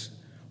in this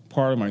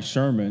part of my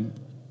sermon.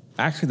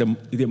 Actually,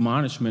 the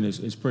admonishment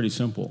is pretty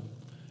simple.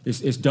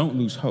 It's don't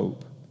lose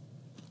hope.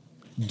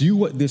 Do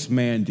what this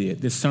man did,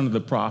 this son of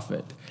the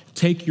prophet.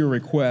 Take your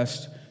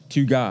request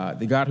to God,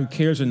 the God who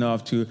cares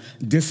enough to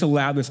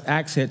disallow this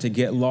accent to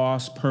get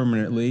lost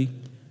permanently.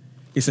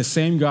 It's the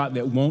same God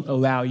that won't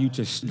allow you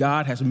to.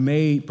 God has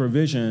made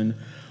provision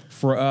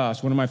for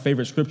us. One of my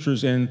favorite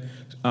scriptures in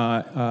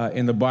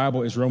the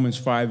Bible is Romans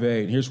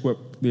 5:8. Here's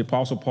what the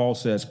Apostle Paul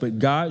says: "But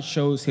God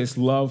shows his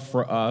love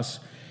for us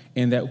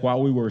in that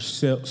while we were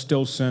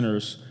still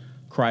sinners,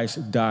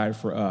 Christ died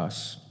for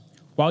us."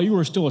 While you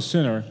were still a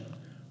sinner,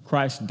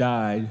 Christ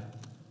died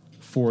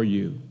for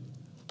you.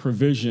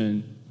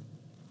 Provision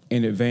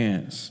in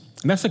advance.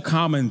 And that's a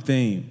common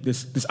theme,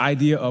 this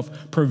idea of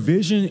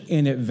provision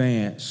in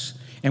advance.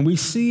 And we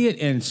see it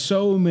in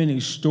so many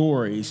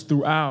stories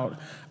throughout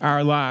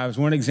our lives.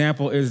 One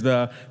example is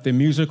the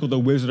musical The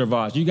Wizard of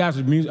Oz. You guys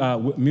are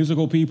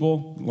musical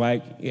people,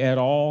 like at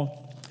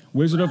all?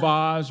 Wizard of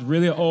Oz,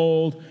 really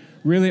old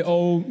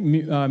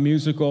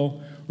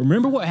musical.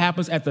 Remember what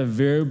happens at the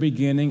very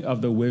beginning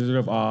of The Wizard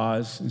of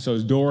Oz? And so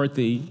it's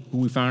Dorothy, who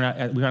we found out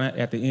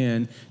at the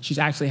end. She's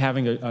actually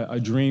having a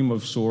dream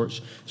of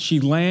sorts. She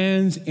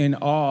lands in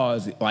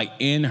Oz, like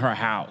in her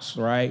house,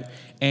 right?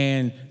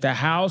 And the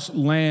house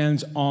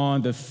lands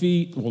on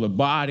the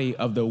body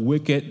of the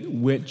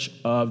Wicked Witch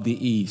of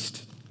the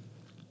East.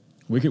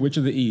 Wicked Witch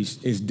of the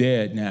East is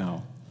dead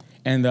now.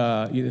 And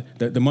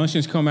the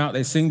Munchkins come out,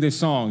 they sing this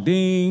song,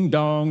 ding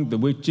dong, the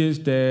witch is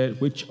dead,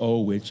 witch,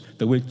 oh witch,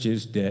 the witch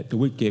is dead, the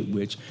wicked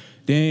witch.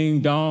 Ding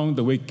dong,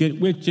 the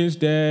wicked witch is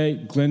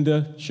dead.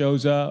 Glinda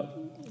shows up.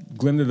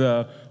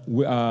 Glinda,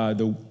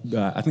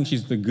 I think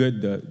she's the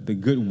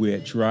good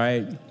witch,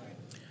 right?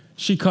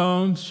 She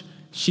comes,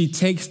 she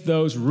takes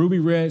those ruby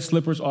red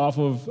slippers off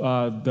of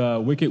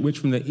the Wicked Witch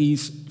from the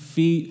East's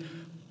feet,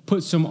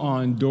 puts them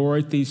on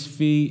Dorothy's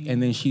feet,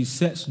 and then she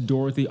sets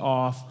Dorothy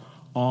off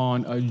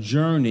on a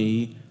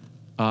journey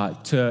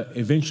to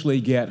eventually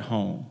get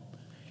home.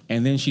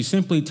 And then she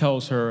simply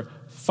tells her,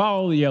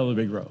 follow the yellow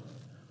brick road.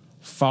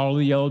 Follow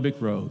the yellow brick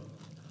road.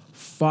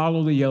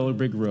 Follow the yellow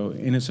brick road.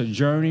 And it's a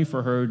journey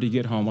for her to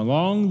get home.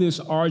 Along this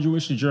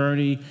arduous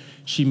journey,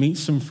 she meets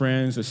some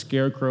friends, the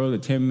Scarecrow, the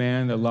Tin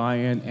Man, the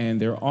Lion, and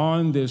they're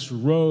on this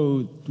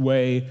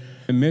roadway. In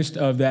the midst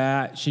of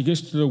that, she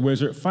gets to the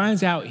wizard,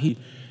 finds out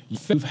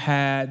you've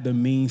had the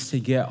means to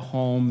get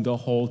home the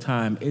whole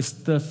time. It's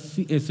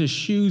the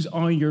shoes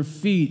on your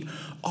feet.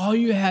 All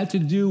you had to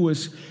do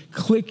was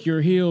click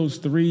your heels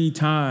 3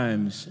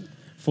 times,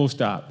 full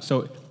stop.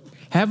 So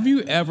have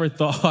you ever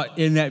thought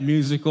in that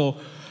musical,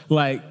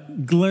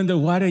 like, Glinda,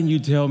 why didn't you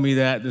tell me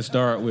that to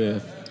start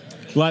with?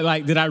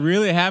 Like, did I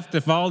really have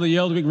to follow the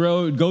yellow brick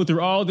road, go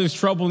through all this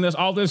troubleness,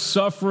 all this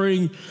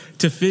suffering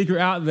to figure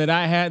out that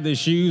I had the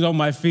shoes on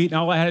my feet and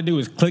all I had to do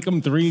was click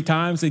them 3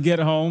 times to get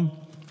home?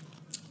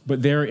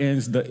 But therein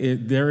is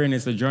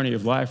the journey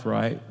of life,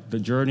 right? The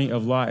journey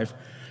of life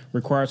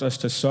requires us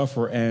to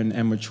suffer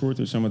and mature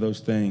through some of those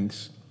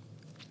things.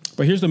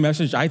 But here's the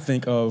message, I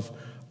think, of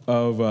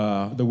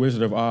The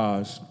Wizard of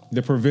Oz.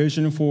 The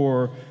provision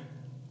for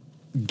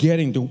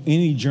getting to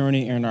any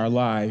journey in our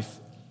life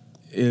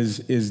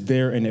is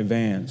there in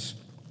advance.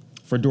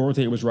 For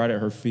Dorothy, it was right at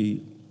her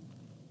feet.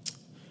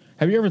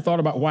 Have you ever thought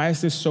about why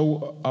is this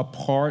so a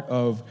part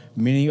of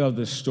many of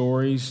the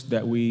stories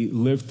that we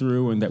live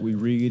through and that we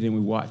read and we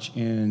watch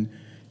in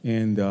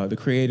the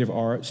creative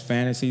arts,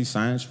 fantasy,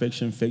 science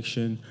fiction,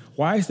 fiction?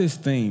 Why is this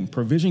theme,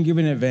 provision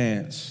given in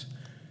advance,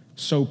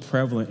 so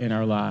prevalent in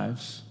our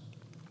lives?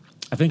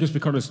 I think it's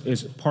because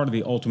it's part of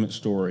the ultimate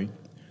story.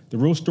 The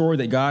real story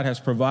that God has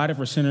provided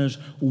for sinners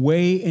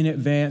way in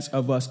advance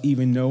of us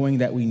even knowing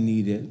that we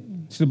need it.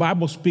 So the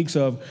Bible speaks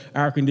of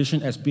our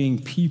condition as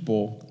being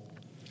people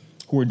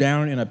who are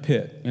down in a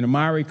pit, in a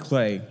miry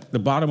clay, the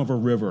bottom of a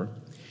river.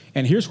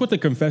 And here's what the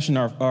confession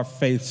of our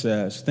faith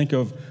says. Think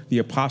of the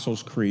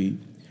Apostles'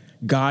 Creed.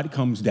 God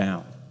comes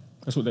down.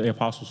 That's what the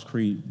Apostles'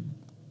 Creed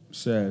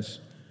says.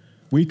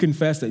 We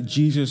confess that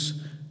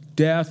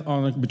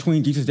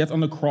between Jesus' death on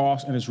the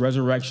cross and his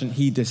resurrection,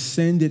 he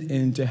descended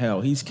into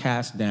hell. He's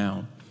cast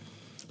down.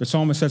 The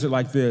psalmist says it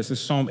like this. This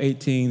is Psalm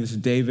 18. This is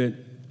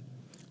David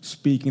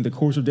speaking. The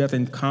cords of death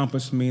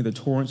encompassed me. The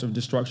torrents of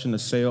destruction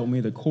assailed me.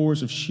 The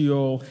cords of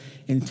Sheol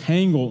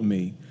entangled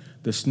me.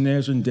 The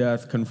snares of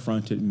death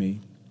confronted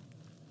me.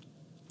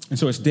 And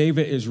so as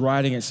David is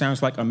writing, it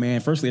sounds like a man,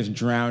 firstly, it's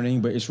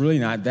drowning, but it's really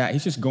not that.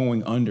 He's just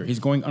going under. He's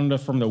going under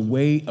from the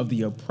weight of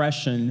the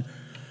oppression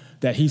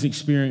that he's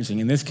experiencing.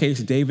 In this case,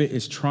 David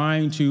is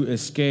trying to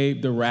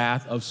escape the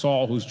wrath of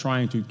Saul, who's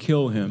trying to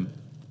kill him.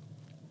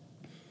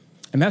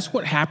 And that's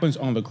what happens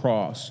on the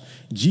cross.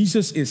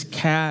 Jesus is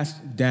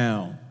cast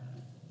down.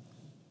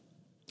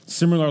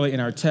 Similarly, in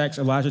our text,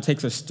 Elijah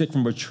takes a stick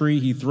from a tree,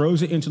 he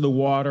throws it into the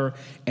water,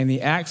 and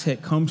the axe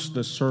head comes to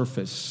the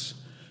surface.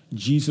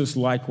 Jesus,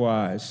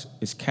 likewise,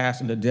 is cast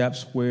into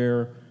depths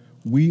where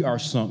we are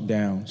sunk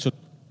down. So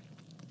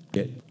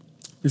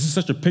this is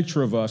such a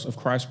picture of us, of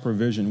Christ's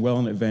provision, well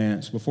in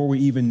advance, before we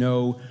even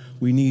know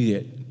we need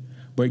it.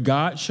 But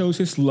God shows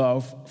his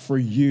love for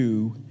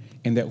you,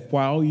 and that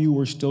while you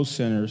were still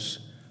sinners,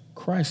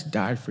 Christ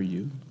died for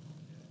you.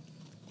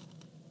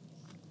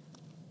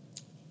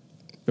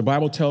 The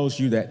Bible tells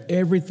you that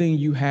everything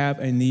you have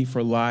and need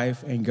for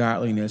life and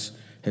godliness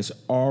has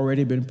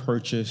already been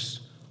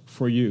purchased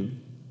for you.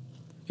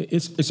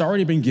 It's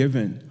already been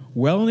given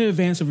well in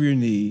advance of your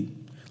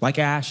need, like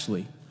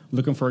Ashley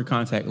looking for a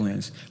contact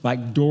lens,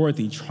 like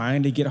Dorothy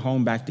trying to get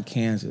home back to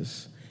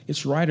Kansas.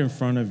 It's right in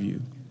front of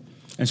you.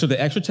 And so the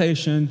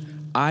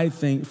exhortation, I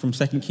think, from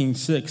 2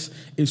 Kings 6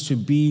 is to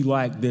be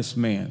like this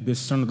man, this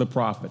son of the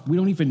prophet. We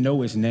don't even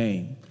know his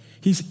name.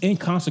 He's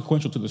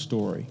inconsequential to the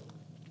story.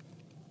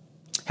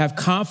 Have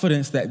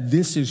confidence that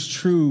this is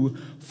true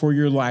for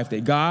your life,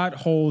 that God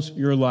holds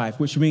your life,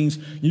 which means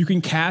you can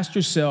cast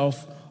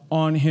yourself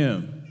on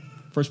him.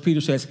 1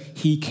 Peter says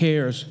he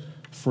cares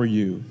for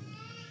you.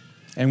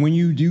 And when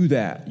you do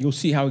that, you'll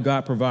see how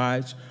God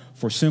provides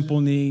for simple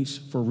needs,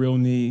 for real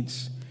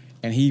needs,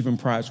 and he even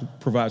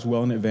provides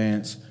well in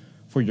advance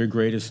for your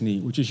greatest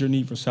need, which is your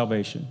need for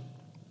salvation.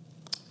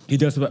 He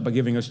does it by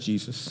giving us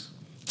Jesus.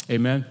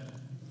 Amen?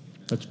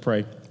 Let's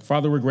pray.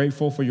 Father, we're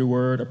grateful for your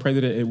word. I pray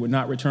that it would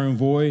not return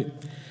void,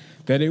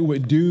 that it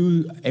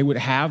would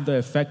have the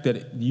effect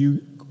that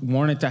you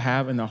wanted to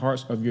have in the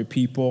hearts of your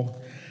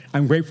people.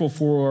 I'm grateful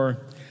for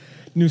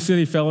New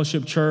City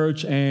Fellowship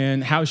Church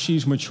and how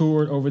she's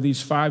matured over these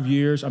 5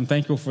 years. I'm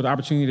thankful for the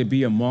opportunity to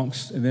be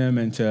amongst them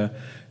and to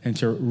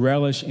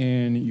relish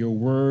in your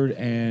word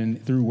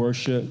and through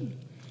worship.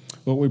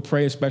 Lord, we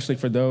pray especially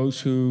for those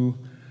who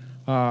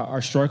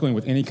are struggling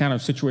with any kind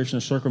of situation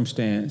or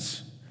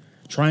circumstance,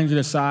 trying to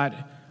decide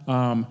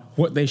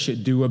what they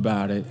should do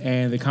about it.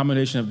 And the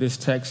combination of this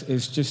text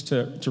is just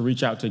to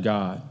reach out to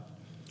God,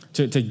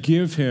 to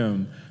give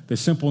him the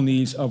simple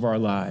needs of our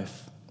life.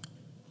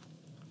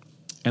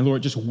 And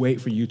Lord, just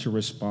wait for you to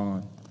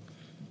respond.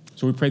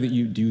 So we pray that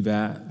you do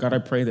that. God, I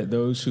pray that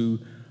those who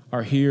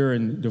are here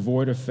and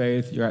devoid of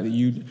faith, God, that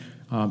you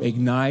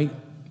ignite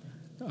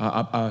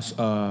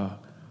a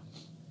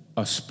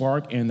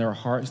spark in their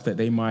hearts that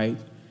they might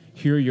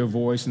hear your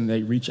voice and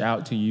they reach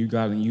out to you,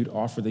 God, and you'd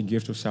offer the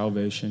gift of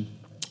salvation.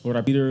 Lord,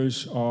 our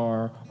leaders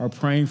are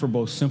praying for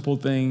both simple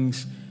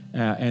things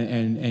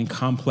and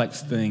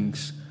complex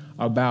things,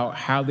 about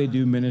how they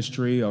do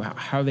ministry, or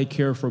how they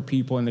care for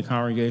people in the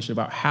congregation,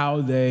 about how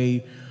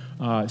they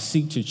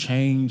seek to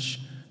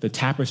change the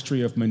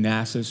tapestry of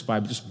Manassas by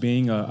just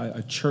being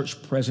a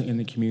church present in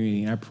the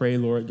community. And I pray,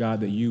 Lord God,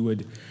 that you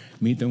would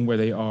meet them where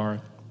they are,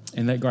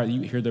 and that, God,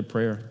 you hear their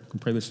prayer. We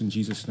pray this in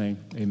Jesus' name.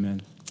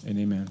 Amen and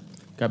amen.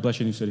 God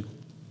bless you, New City.